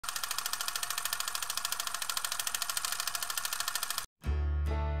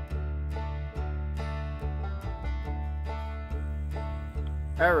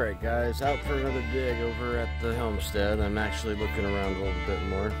Alright guys, out for another dig over at the Homestead. I'm actually looking around a little bit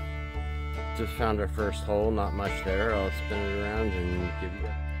more. Just found our first hole, not much there. I'll spin it around and give you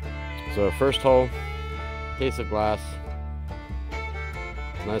that. So first hole, piece of glass.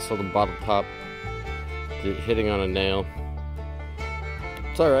 Nice little bottle top hitting on a nail.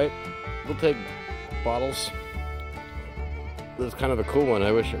 It's alright, we'll take bottles. This is kind of a cool one.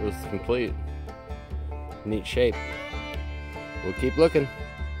 I wish it was complete. Neat shape. We'll keep looking.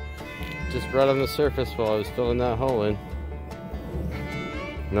 Just right on the surface while I was filling that hole in.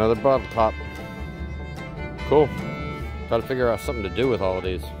 Another bottle top. Cool. Gotta figure out something to do with all of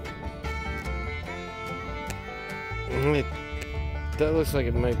these. That looks like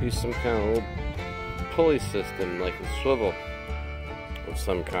it might be some kind of old pulley system, like a swivel of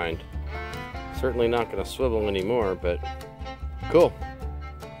some kind. Certainly not gonna swivel anymore, but cool.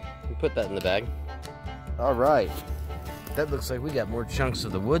 We'll put that in the bag. All right. That looks like we got more chunks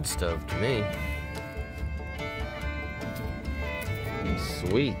of the wood stove to me.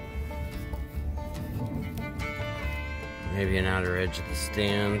 Sweet. Maybe an outer edge of the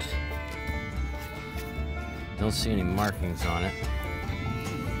stand. Don't see any markings on it.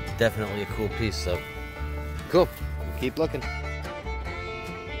 Definitely a cool piece though. Cool. We'll keep looking.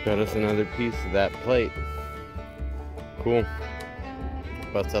 Got us another piece of that plate. Cool.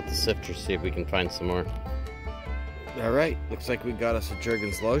 Bust out the sifter, see if we can find some more. Alright, looks like we got us a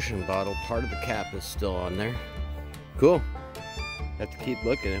Jergens lotion bottle. Part of the cap is still on there. Cool. Have to keep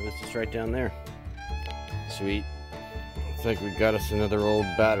looking. It was just right down there. Sweet. Looks like we got us another old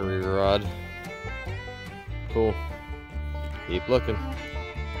battery rod. Cool. Keep looking.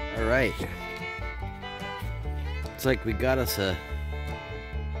 Alright. Looks like we got us a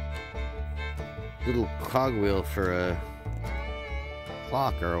little cogwheel for a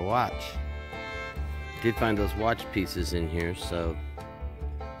clock or a watch. Did find those watch pieces in here, so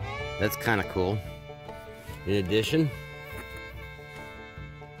that's kind of cool. In addition,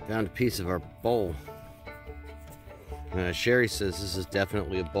 found a piece of our bowl. Sherry says this is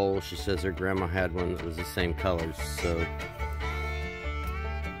definitely a bowl. She says her grandma had one that was the same colors, so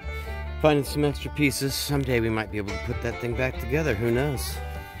finding some extra pieces. Someday we might be able to put that thing back together, who knows.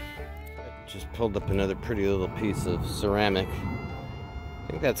 Just pulled up another pretty little piece of ceramic.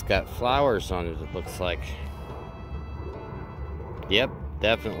 I think that's got flowers on it looks like. Yep,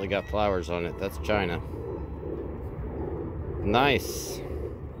 definitely got flowers on it. That's china. Nice.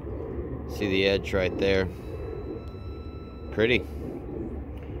 See the edge right there. Pretty.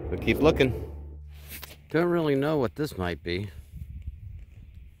 We'll keep looking. Don't really know what this might be.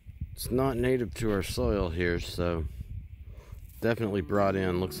 It's not native to our soil here, so definitely brought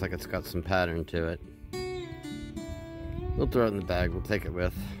in. Looks like it's got some pattern to it. We'll throw it in the bag. We'll take it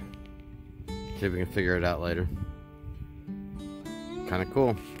with. See if we can figure it out later. Kind of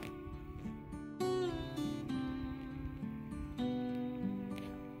cool.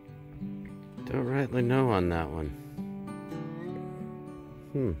 Don't rightly know on that one.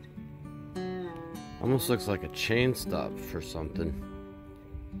 Almost looks like a chain stop for something.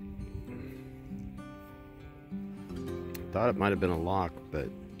 Thought it might have been a lock, but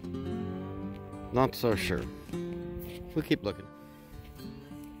not so sure. We'll keep looking.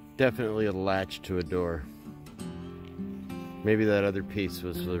 Definitely a latch to a door. Maybe that other piece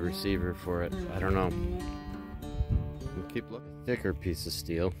was the receiver for it. I don't know. We'll keep looking. Thicker piece of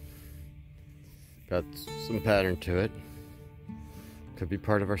steel. Got some pattern to it. Could be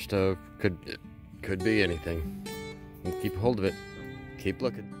part of our stove. Could be anything. We'll keep hold of it. Keep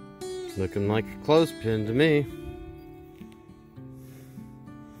looking. Looking like a clothespin to me.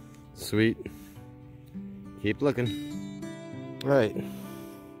 Sweet. Keep looking. Right.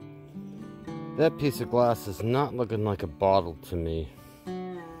 That piece of glass is not looking like a bottle to me.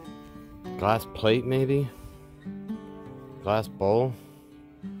 Glass plate, maybe? Glass bowl?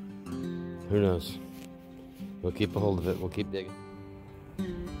 Who knows? We'll keep a hold of it. We'll keep digging.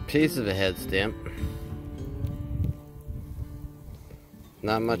 Piece of a head stamp.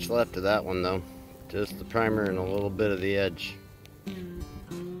 Not much left of that one, though. Just the primer and a little bit of the edge.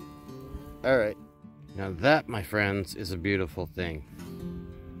 Alright. Now that, my friends, is a beautiful thing.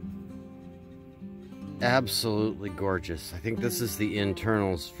 Absolutely gorgeous. I think this is the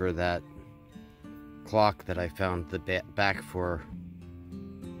internals for that clock that I found the back for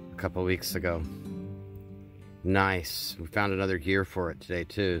a couple weeks ago. Nice. We found another gear for it today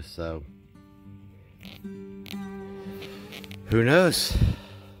too, so who knows?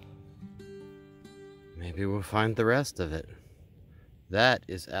 Maybe we'll find the rest of it. That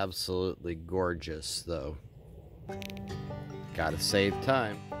is absolutely gorgeous, though. Gotta save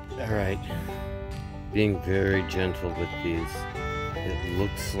time. Alright. Being very gentle with these. It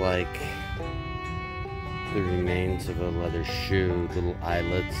looks like the remains of a leather shoe, little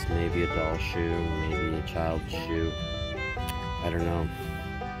eyelets, maybe a doll shoe, maybe a child's shoe. I don't know.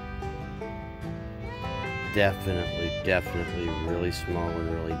 Definitely really small and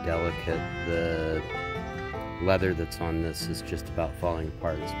really delicate. The leather that's on this is just about falling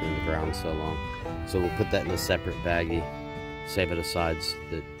apart. It's been in the ground so long. So we'll put that in a separate baggie, save it aside so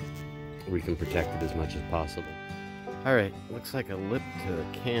that we can protect it as much as possible. Alright, looks like a lip to a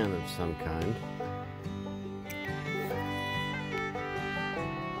can of some kind.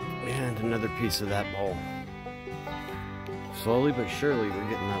 And another piece of that bowl. Slowly but surely we're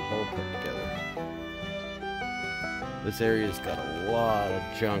getting that bowl put together. This area's got a lot of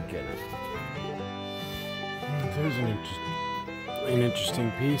junk in it. There's an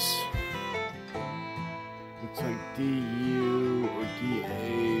interesting piece. Looks like DU or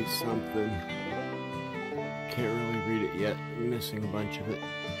DA something. Can't really read it yet. I'm missing a bunch of it.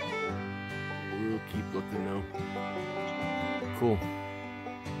 We'll keep looking though. Cool.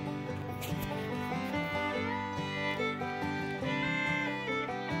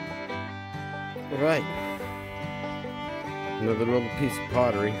 Alright. Another little piece of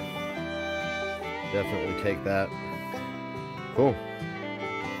pottery. Definitely take that. Cool.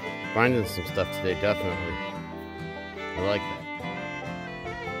 Finding some stuff today, definitely. I like that.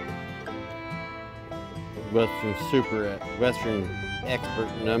 Western expert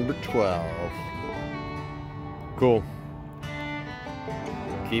number 12. Cool.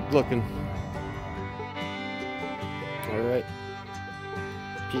 Keep looking. Alright.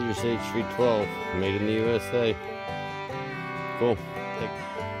 Peter Sage Street 12, made in the USA. Cool.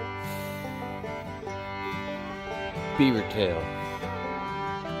 Beaver tail.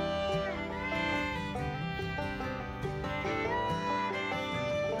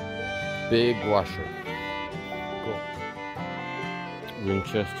 Big washer. Cool.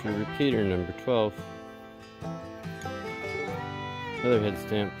 Winchester repeater number 12. Another head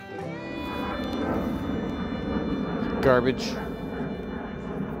stamp. Garbage.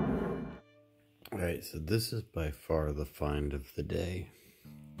 Alright, so this is by far the find of the day.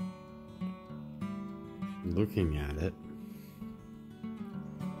 Looking at it,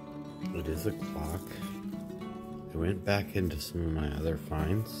 it is a clock. I went back into some of my other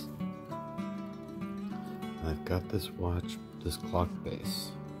finds. I've got this watch, this clock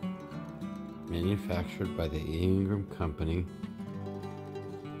base, manufactured by the Ingram Company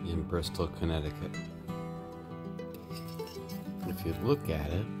in Bristol, Connecticut. If you look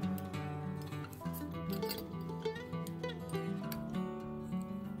at it,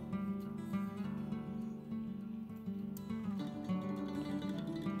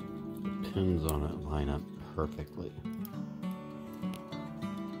 the pins on it line up perfectly.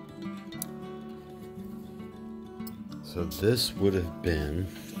 So this would have been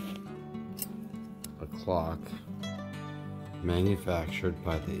a clock manufactured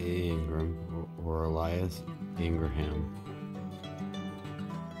by the A. Ingram or Elias Ingraham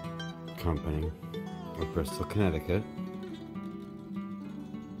Company of Bristol, Connecticut.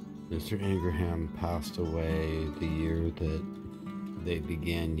 Mr. Ingraham passed away the year that they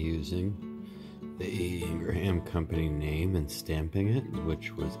began using the A. Ingraham Company name and stamping it,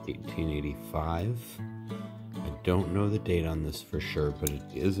 which was 1885. I don't know the date on this for sure, but it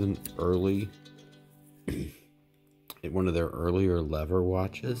is an early, one of their earlier lever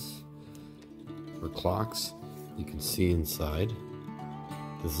watches or clocks. You can see inside.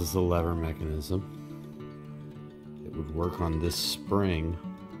 This is a lever mechanism. It would work on this spring.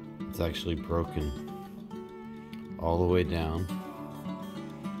 It's actually broken all the way down,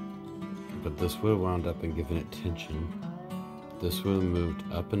 but this would have wound up and given it tension. This would have moved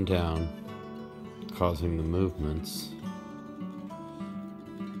up and down, causing the movements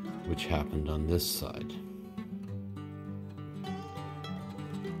which happened on this side.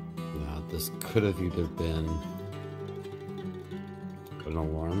 Now this could have either been an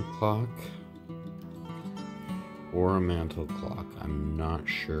alarm clock or a mantle clock. I'm not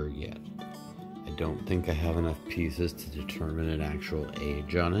sure yet. I don't think I have enough pieces to determine an actual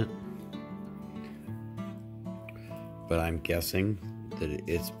age on it, but I'm guessing that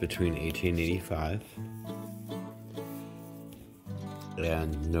it's between 1885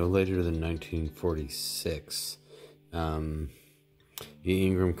 and no later than 1946. The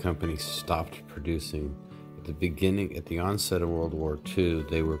Ingram Company stopped producing. At the onset of World War II,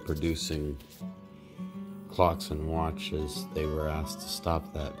 they were producing clocks and watches. They were asked to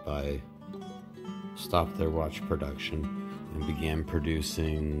stop their watch production and began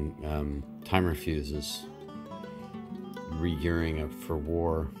producing timer fuses, re-gearing up for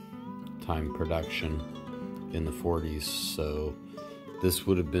war time production in the 40s. So This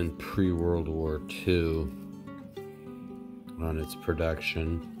would have been pre-World War II on its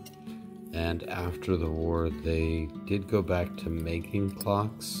production. And after the war, they did go back to making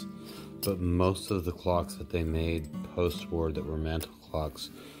clocks, but most of the clocks that they made post-war that were mantle clocks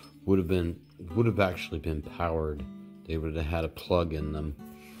would have actually been powered. They would have had a plug in them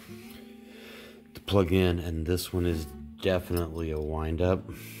to plug in, and this one is definitely a wind-up.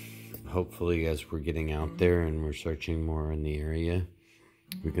 Hopefully, as we're getting out there and we're searching more in the area,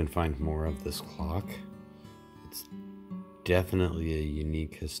 we can find more of this clock. It's definitely a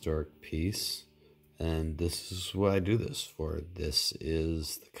unique historic piece, and this is what I do this for. This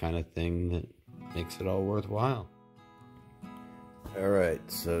is the kind of thing that makes it all worthwhile. Alright,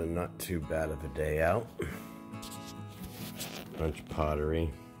 so not too bad of a day out. Bunch of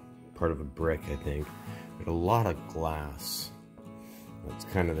pottery, part of a brick, I think, but a lot of glass. That's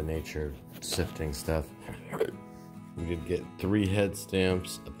kind of the nature of sifting stuff. We did get 3 head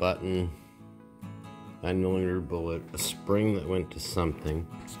stamps, a button, 9mm bullet, a spring that went to something.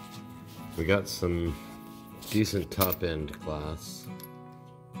 We got some decent top end glass.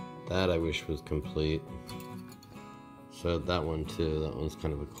 That I wish was complete. So that one too, that one's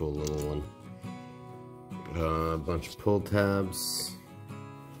kind of a cool little one. A bunch of pull tabs,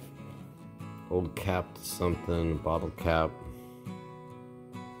 old cap to something, bottle cap,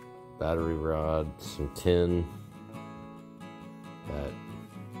 battery rod, some tin, that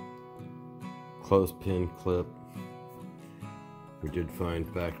clothespin clip we did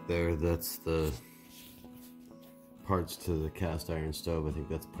find back there. That's the parts to the cast iron stove. I think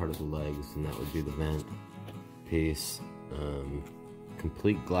that's part of the legs, and that would be the vent piece.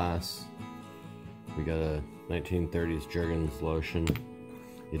 Complete glass. We got a 1930s Jergens lotion.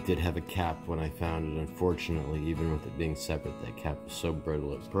 It did have a cap when I found it. Unfortunately, even with it being separate, that cap was so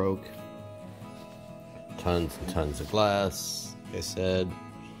brittle it broke. Tons and tons of glass, like I said.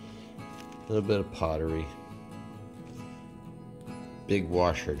 A little bit of pottery. Big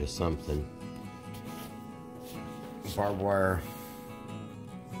washer to something. Barbed wire.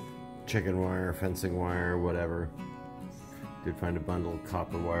 Chicken wire, fencing wire, whatever. Did find a bundle of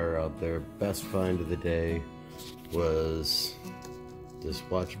copper wire out there. Best find of the day was this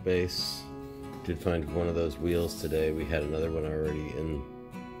watch base. Did find one of those wheels today. We had another one already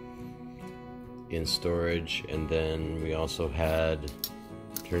in storage, and then we also had,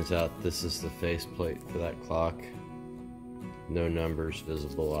 turns out this is the faceplate for that clock. No numbers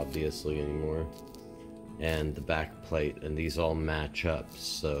visible obviously anymore, and the back plate, and these all match up,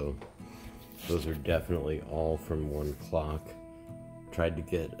 so those are definitely all from one clock. Tried to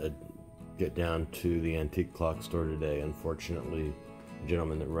get down to the antique clock store today. Unfortunately, the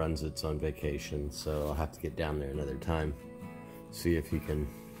gentleman that runs it's on vacation, so I'll have to get down there another time, see if he can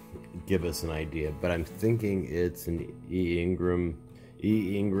give us an idea. But I'm thinking it's an E. Ingraham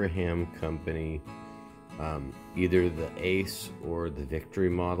company, either the Ace or the Victory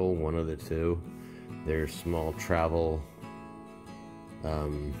model, one of the two. They're small travel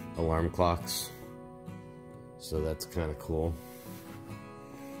alarm clocks, so that's kind of cool.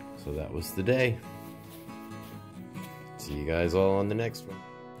 So that was the day. See you guys all on the next one.